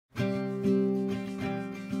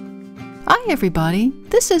Hi everybody,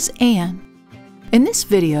 this is Anne. In this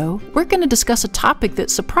video, we're going to discuss a topic that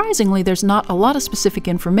surprisingly there's not a lot of specific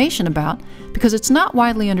information about because it's not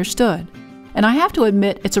widely understood. And I have to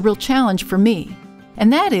admit it's a real challenge for me.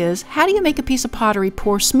 And that is, how do you make a piece of pottery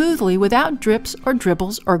pour smoothly without drips or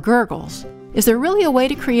dribbles or gurgles? Is there really a way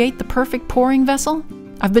to create the perfect pouring vessel?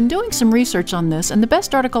 I've been doing some research on this, and the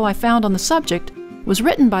best article I found on the subject was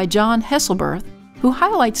written by John Hesselberth, who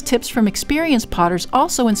highlights tips from experienced potters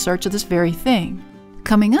also in search of this very thing.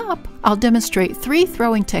 Coming up, I'll demonstrate 3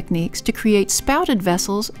 throwing techniques to create spouted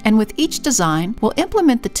vessels, and with each design, we'll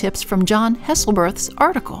implement the tips from John Hesselberth's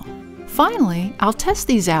article. Finally, I'll test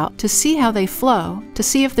these out to see how they flow, to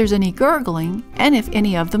see if there's any gurgling, and if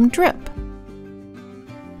any of them drip.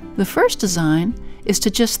 The first design is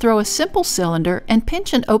to just throw a simple cylinder and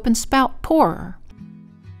pinch an open spout pourer.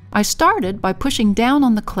 I started by pushing down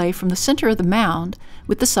on the clay from the center of the mound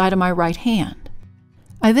with the side of my right hand.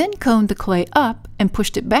 I then coned the clay up and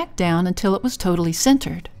pushed it back down until it was totally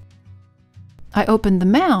centered. I opened the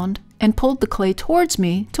mound and pulled the clay towards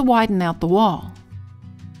me to widen out the wall.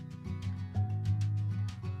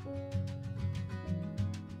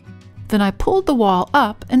 Then I pulled the wall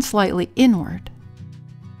up and slightly inward.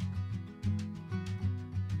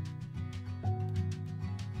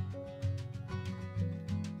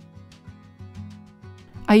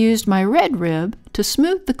 I used my red rib to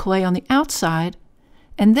smooth the clay on the outside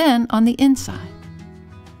and then on the inside.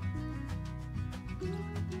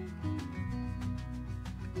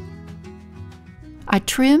 I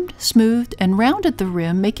trimmed, smoothed, and rounded the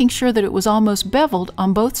rim, making sure that it was almost beveled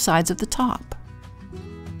on both sides of the top.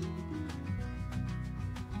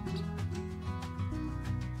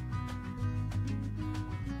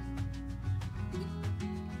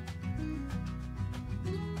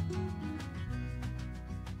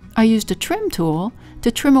 I used a trim tool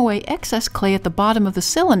to trim away excess clay at the bottom of the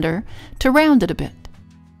cylinder to round it a bit.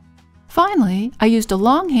 Finally, I used a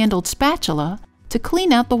long-handled spatula to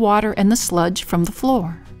clean out the water and the sludge from the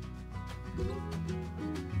floor.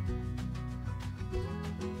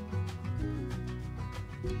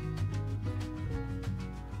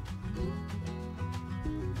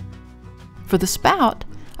 For the spout,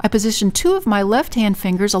 I positioned 2 of my left-hand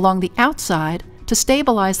fingers along the outside to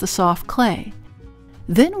stabilize the soft clay.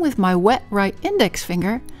 Then with my wet right index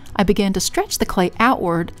finger, I began to stretch the clay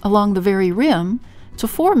outward along the very rim to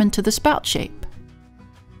form into the spout shape.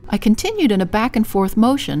 I continued in a back and forth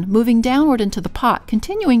motion, moving downward into the pot,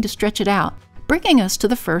 continuing to stretch it out, bringing us to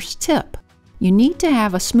the first tip. You need to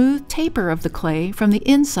have a smooth taper of the clay from the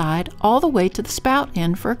inside all the way to the spout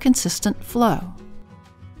end for a consistent flow.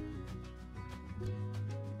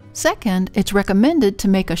 Second, it's recommended to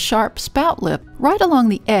make a sharp spout lip right along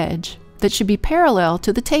the edge that should be parallel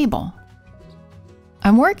to the table.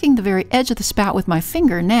 I'm working the very edge of the spout with my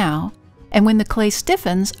finger now, and when the clay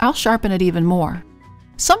stiffens, I'll sharpen it even more.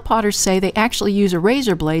 Some potters say they actually use a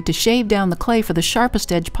razor blade to shave down the clay for the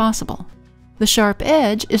sharpest edge possible. The sharp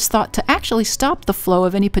edge is thought to actually stop the flow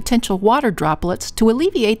of any potential water droplets to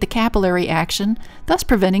alleviate the capillary action, thus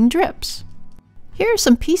preventing drips. Here are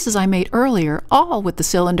some pieces I made earlier, all with the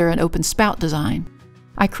cylinder and open spout design.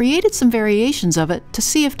 I created some variations of it to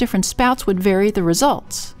see if different spouts would vary the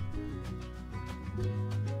results.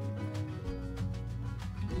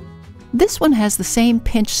 This one has the same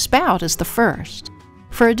pinched spout as the first.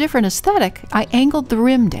 For a different aesthetic, I angled the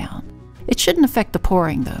rim down. It shouldn't affect the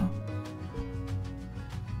pouring though.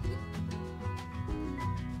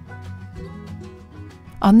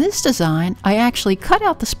 On this design, I actually cut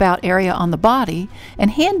out the spout area on the body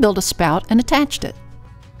and hand built a spout and attached it.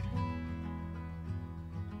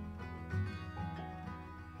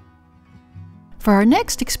 For our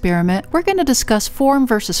next experiment, we're going to discuss form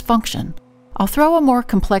versus function. I'll throw a more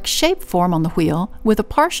complex shape form on the wheel with a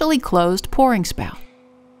partially closed pouring spout.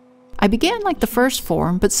 I began like the first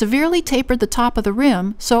form, but severely tapered the top of the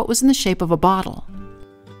rim so it was in the shape of a bottle.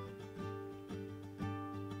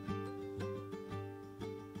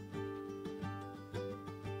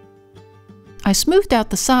 I smoothed out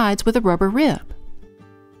the sides with a rubber rib.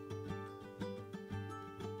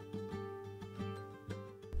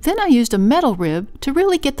 Then I used a metal rib to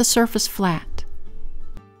really get the surface flat.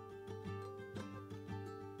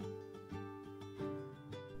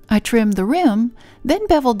 I trimmed the rim, then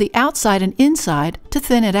beveled the outside and inside to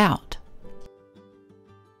thin it out.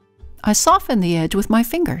 I softened the edge with my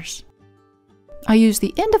fingers. I used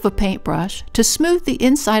the end of a paintbrush to smooth the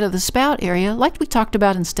inside of the spout area like we talked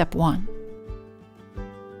about in step 1.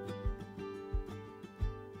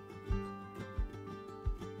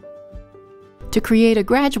 To create a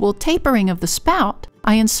gradual tapering of the spout,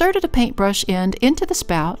 I inserted a paintbrush end into the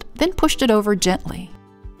spout, then pushed it over gently.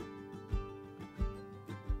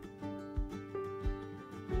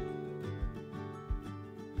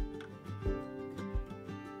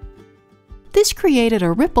 This created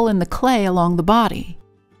a ripple in the clay along the body.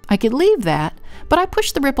 I could leave that, but I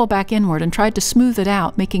pushed the ripple back inward and tried to smooth it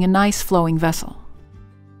out, making a nice flowing vessel.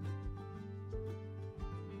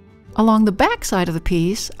 Along the back side of the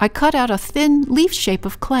piece, I cut out a thin leaf shape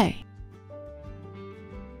of clay.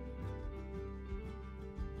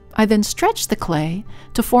 I then stretched the clay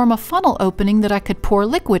to form a funnel opening that I could pour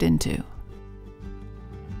liquid into.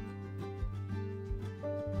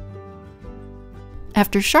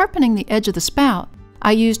 After sharpening the edge of the spout,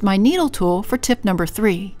 I used my needle tool for tip number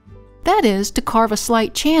 3. That is, to carve a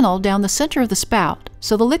slight channel down the center of the spout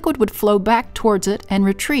so the liquid would flow back towards it and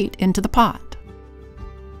retreat into the pot.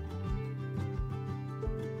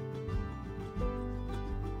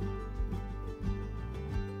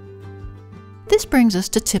 This brings us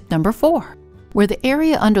to tip number 4, where the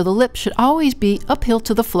area under the lip should always be uphill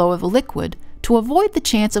to the flow of the liquid to avoid the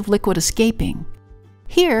chance of liquid escaping.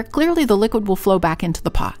 Here, clearly the liquid will flow back into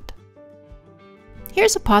the pot.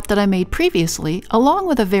 Here's a pot that I made previously, along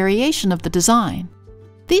with a variation of the design.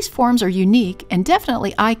 These forms are unique and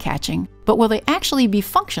definitely eye-catching, but will they actually be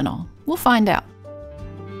functional? We'll find out.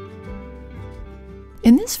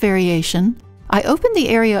 In this variation, I opened the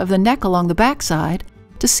area of the neck along the backside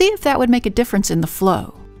to see if that would make a difference in the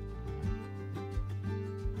flow.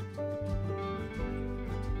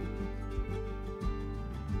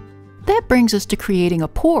 That brings us to creating a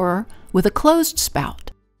pourer with a closed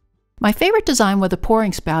spout. My favorite design with a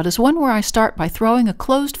pouring spout is one where I start by throwing a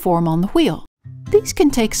closed form on the wheel. These can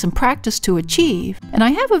take some practice to achieve, and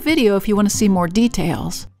I have a video if you want to see more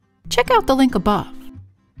details. Check out the link above.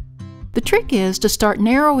 The trick is to start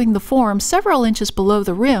narrowing the form several inches below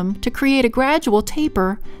the rim to create a gradual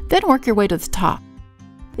taper, then work your way to the top.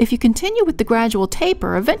 If you continue with the gradual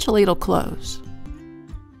taper, eventually it'll close.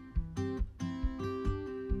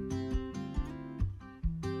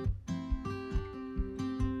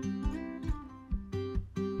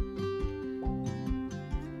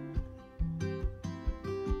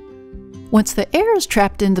 Once the air is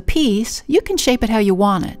trapped in the piece, you can shape it how you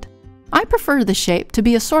want it. I prefer the shape to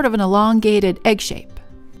be a sort of an elongated egg shape.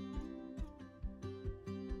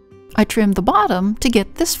 I trimmed the bottom to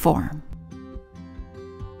get this form.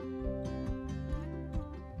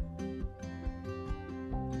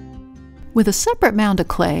 With a separate mound of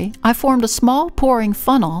clay, I formed a small pouring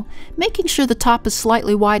funnel, making sure the top is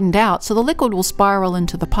slightly widened out so the liquid will spiral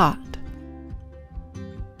into the pot.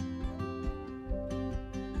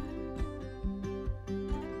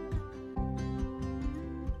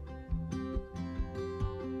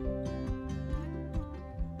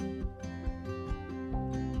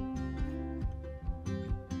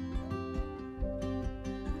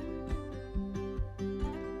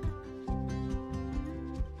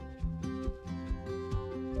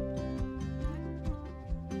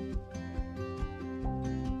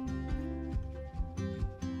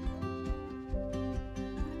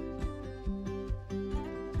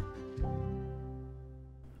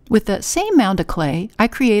 With that same mound of clay, I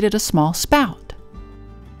created a small spout.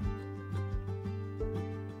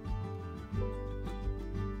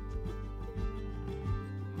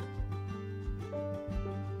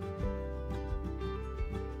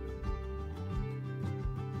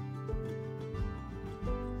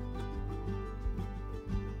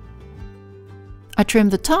 I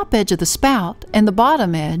trimmed the top edge of the spout and the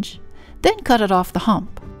bottom edge, then cut it off the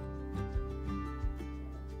hump.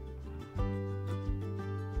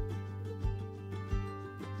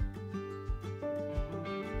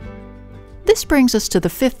 This brings us to the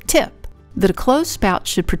 5th tip, that a closed spout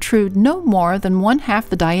should protrude no more than 1/2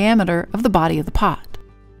 the diameter of the body of the pot.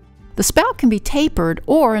 The spout can be tapered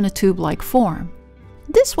or in a tube-like form.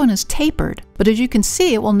 This one is tapered, but as you can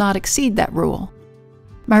see, it will not exceed that rule.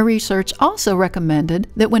 My research also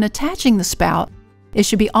recommended that when attaching the spout, it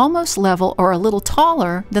should be almost level or a little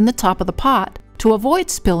taller than the top of the pot to avoid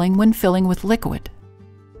spilling when filling with liquid.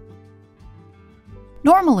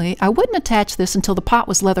 Normally, I wouldn't attach this until the pot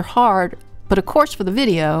was leather hard, but of course for the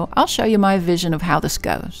video, I'll show you my vision of how this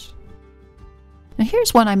goes. Now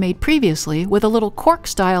here's one I made previously with a little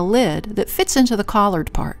cork-style lid that fits into the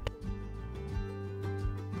collared part.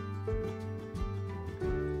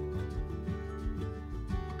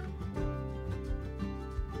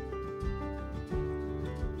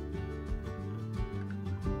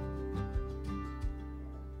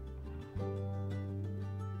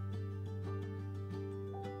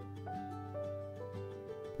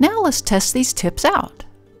 Now let's test these tips out.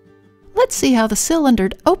 Let's see how the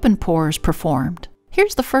cylindered open pourers performed.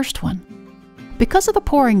 Here's the first one. Because of the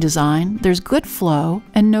pouring design, there's good flow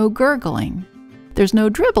and no gurgling. There's no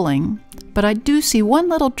dribbling, but I do see one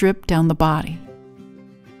little drip down the body.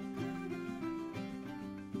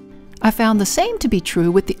 I found the same to be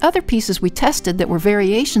true with the other pieces we tested that were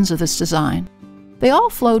variations of this design. They all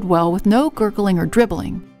flowed well with no gurgling or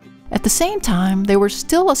dribbling. At the same time, there was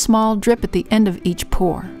still a small drip at the end of each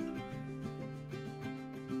pour.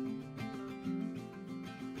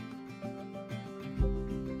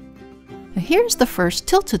 Here's the first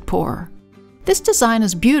tilted pour. This design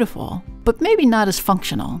is beautiful, but maybe not as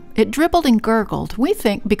functional. It dribbled and gurgled, we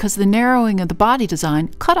think because the narrowing of the body design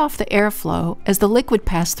cut off the airflow as the liquid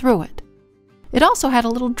passed through it. It also had a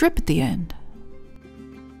little drip at the end.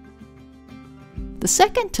 The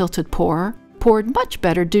second tilted pour poured much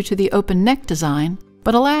better due to the open neck design,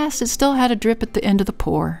 but alas, it still had a drip at the end of the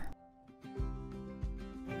pour.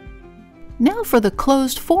 Now for the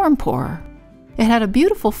closed form pour. It had a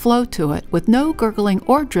beautiful flow to it with no gurgling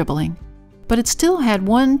or dribbling, but it still had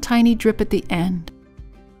one tiny drip at the end.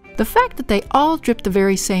 The fact that they all dripped the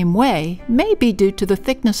very same way may be due to the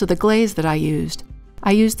thickness of the glaze that I used.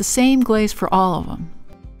 I used the same glaze for all of them.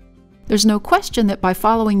 There's no question that by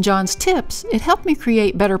following John's tips, it helped me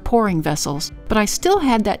create better pouring vessels, but I still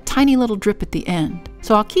had that tiny little drip at the end.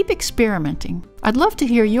 So I'll keep experimenting. I'd love to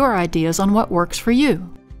hear your ideas on what works for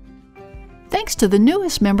you. Thanks to the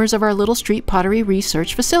newest members of our Little Street Pottery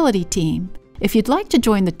Research Facility team. If you'd like to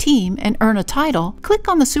join the team and earn a title, click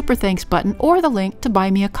on the Super Thanks button or the link to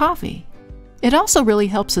buy me a coffee. It also really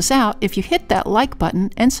helps us out if you hit that like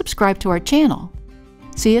button and subscribe to our channel.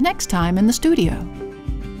 See you next time in the studio.